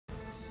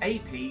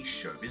AP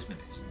ShowBiz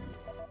Minute.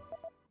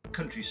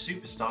 Country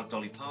superstar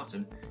Dolly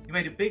Parton, who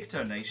made a big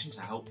donation to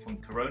help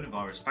fund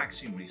coronavirus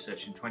vaccine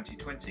research in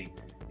 2020,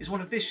 is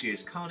one of this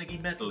year's Carnegie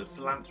Medal of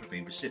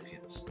Philanthropy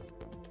recipients.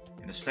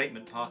 In a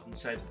statement, Parton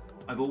said,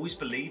 "I've always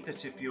believed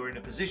that if you're in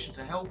a position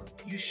to help,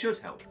 you should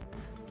help.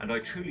 And I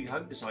truly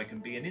hope that I can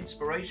be an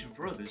inspiration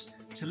for others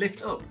to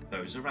lift up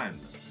those around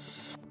them."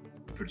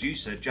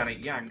 Producer Janet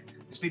Yang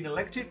has been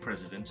elected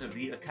president of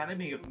the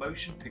Academy of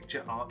Motion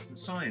Picture Arts and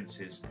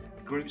Sciences,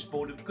 the group's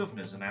board of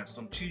governors announced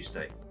on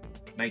Tuesday,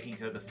 making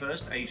her the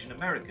first Asian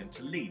American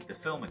to lead the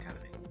Film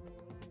Academy.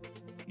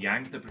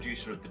 Yang, the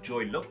producer of The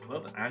Joy Luck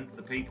Club and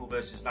The People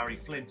vs. Larry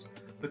Flynt,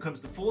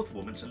 becomes the fourth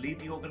woman to lead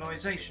the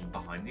organisation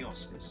behind the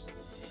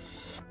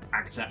Oscars.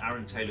 Actor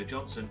Aaron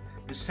Taylor-Johnson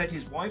has said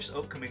his wife's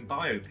upcoming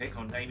biopic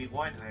on Amy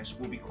Winehouse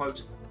will be,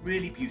 quote,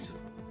 really beautiful.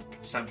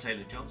 Sam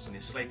Taylor-Johnson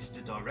is slated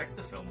to direct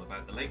the film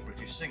about the late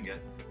British singer,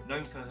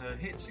 known for her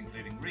hits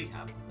including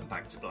Rehab and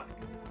Back to Black.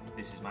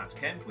 This is Matt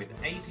Kemp with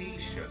AP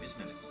ShowBiz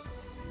Minute.